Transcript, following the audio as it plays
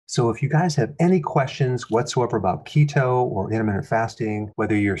So if you guys have any questions whatsoever about keto or intermittent fasting,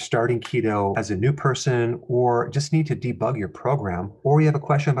 whether you're starting keto as a new person or just need to debug your program, or you have a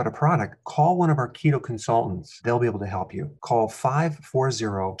question about a product, call one of our keto consultants. They'll be able to help you. Call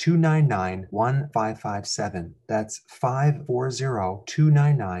 540-299-1557. That's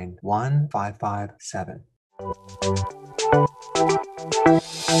 540-299-1557.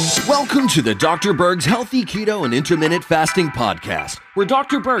 Welcome to the Dr. Berg's Healthy Keto and Intermittent Fasting Podcast, where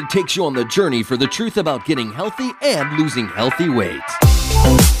Dr. Berg takes you on the journey for the truth about getting healthy and losing healthy weight.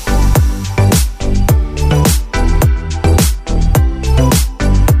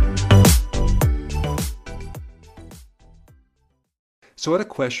 So I had a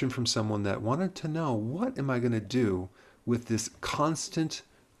question from someone that wanted to know, what am I going to do with this constant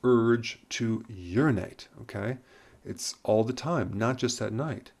urge to urinate? Okay, it's all the time, not just at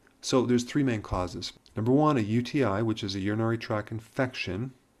night. So there's three main causes. Number one, a UTI, which is a urinary tract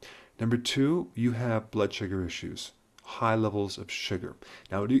infection. Number two, you have blood sugar issues, high levels of sugar.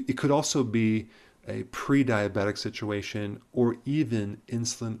 Now, it could also be a pre-diabetic situation or even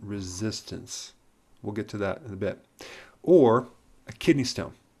insulin resistance. We'll get to that in a bit. Or a kidney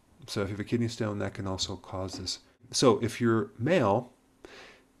stone. So if you have a kidney stone, that can also cause this. So if you're male,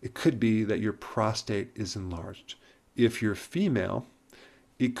 it could be that your prostate is enlarged. If you're female,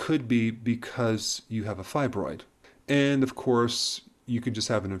 it could be because you have a fibroid. And of course, you could just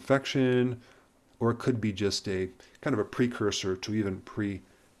have an infection, or it could be just a kind of a precursor to even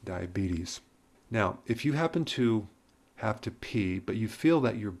pre-diabetes. Now, if you happen to have to pee, but you feel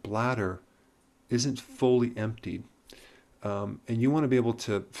that your bladder isn't fully emptied, and you want to be able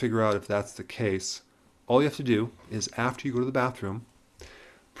to figure out if that's the case, all you have to do is after you go to the bathroom,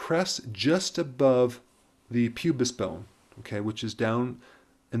 press just above the pubis bone, okay, which is down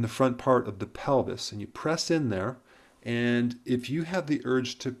in the front part of the pelvis, and you press in there, and if you have the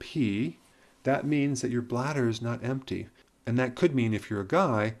urge to pee, that means that your bladder is not empty. And that could mean, if you're a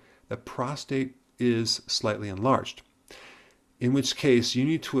guy, that prostate is slightly enlarged. In which case, you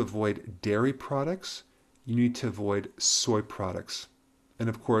need to avoid dairy products, you need to avoid soy products. And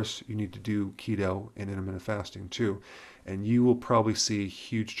of course, you need to do keto and intermittent fasting too. And you will probably see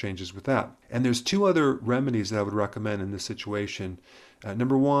huge changes with that. And there's two other remedies that I would recommend in this situation.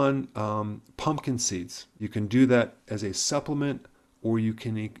 Number one, pumpkin seeds. You can do that as a supplement, or you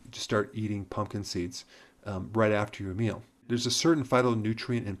can start eating pumpkin seeds right after your meal. There's a certain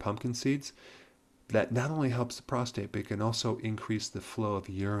phytonutrient in pumpkin seeds that not only helps the prostate, but can also increase the flow of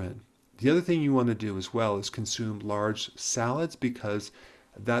urine. The other thing you want to do as well is consume large salads, because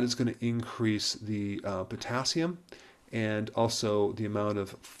that is going to increase the potassium and also the amount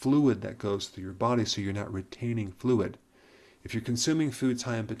of fluid that goes through your body, so you're not retaining fluid. If you're consuming foods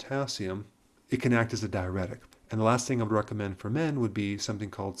high in potassium, it can act as a diuretic. And the last thing I would recommend for men would be something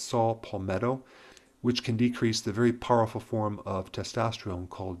called saw palmetto, which can decrease the very powerful form of testosterone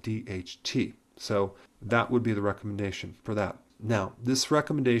called DHT. So that would be the recommendation for that. Now, this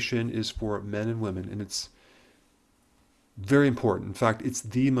recommendation is for men and women, and it's very important. In fact, it's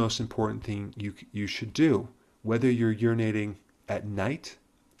the most important thing you should do, whether you're urinating at night.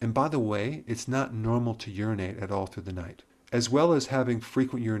 And by the way, it's not normal to urinate at all through the night, as well as having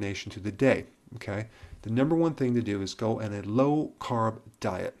frequent urination through the day. Okay? The number one thing to do is go on a low carb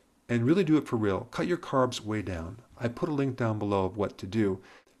diet, and really do it for real. Cut your carbs way down. I put a link down below of what to do.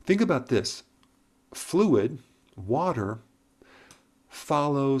 Think about this. Fluid, water,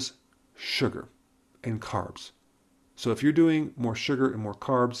 follows sugar and carbs. So if you're doing more sugar and more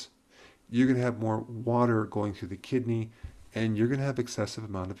carbs, you're going to have more water going through the kidney, and you're going to have excessive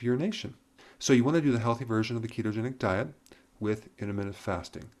amount of urination. So you want to do the healthy version of the ketogenic diet with intermittent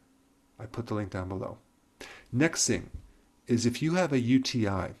fasting. I put the link down below. Next thing is, if you have a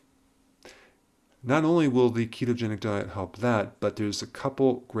UTI, not only will the ketogenic diet help that, but there's a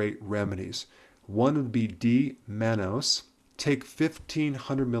couple great remedies. One would be D-mannose. Take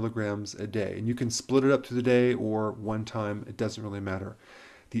 1,500 milligrams a day, and you can split it up through the day or one time. It doesn't really matter.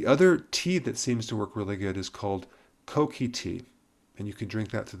 The other tea that seems to work really good is called Koki tea, and you can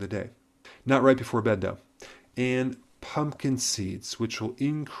drink that through the day. Not right before bed though. And pumpkin seeds, which will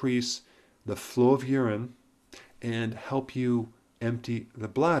increase the flow of urine and help you empty the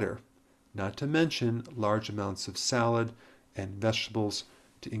bladder. Not to mention large amounts of salad and vegetables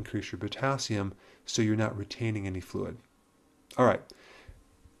to increase your potassium, so you're not retaining any fluid. All right,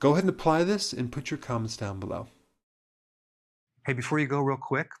 go ahead and apply this and put your comments down below. Hey, before you go, real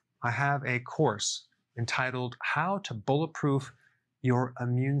quick, I have a course entitled How to Bulletproof Your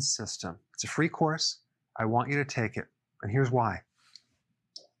Immune System. It's a free course. I want you to take it, and here's why.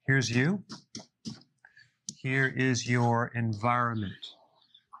 Here's you. Here is your environment.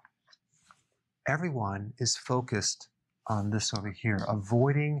 Everyone is focused on this over here,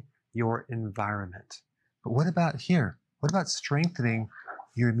 avoiding your environment. But what about here? What about strengthening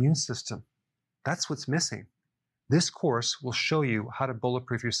your immune system? That's what's missing. This course will show you how to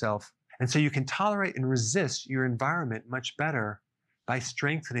bulletproof yourself, and so you can tolerate and resist your environment much better by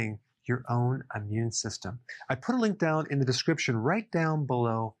strengthening your own immune system. I put a link down in the description right down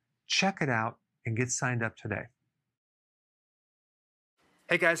below. Check it out and get signed up today.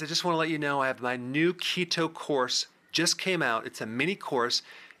 Hey guys, I just want to let you know I have my new keto course just came out. It's a mini course.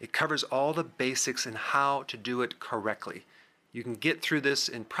 It covers all the basics and how to do it correctly. You can get through this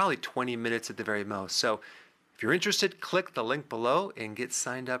in probably 20 minutes at the very most. So if you're interested, click the link below and get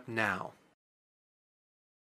signed up now.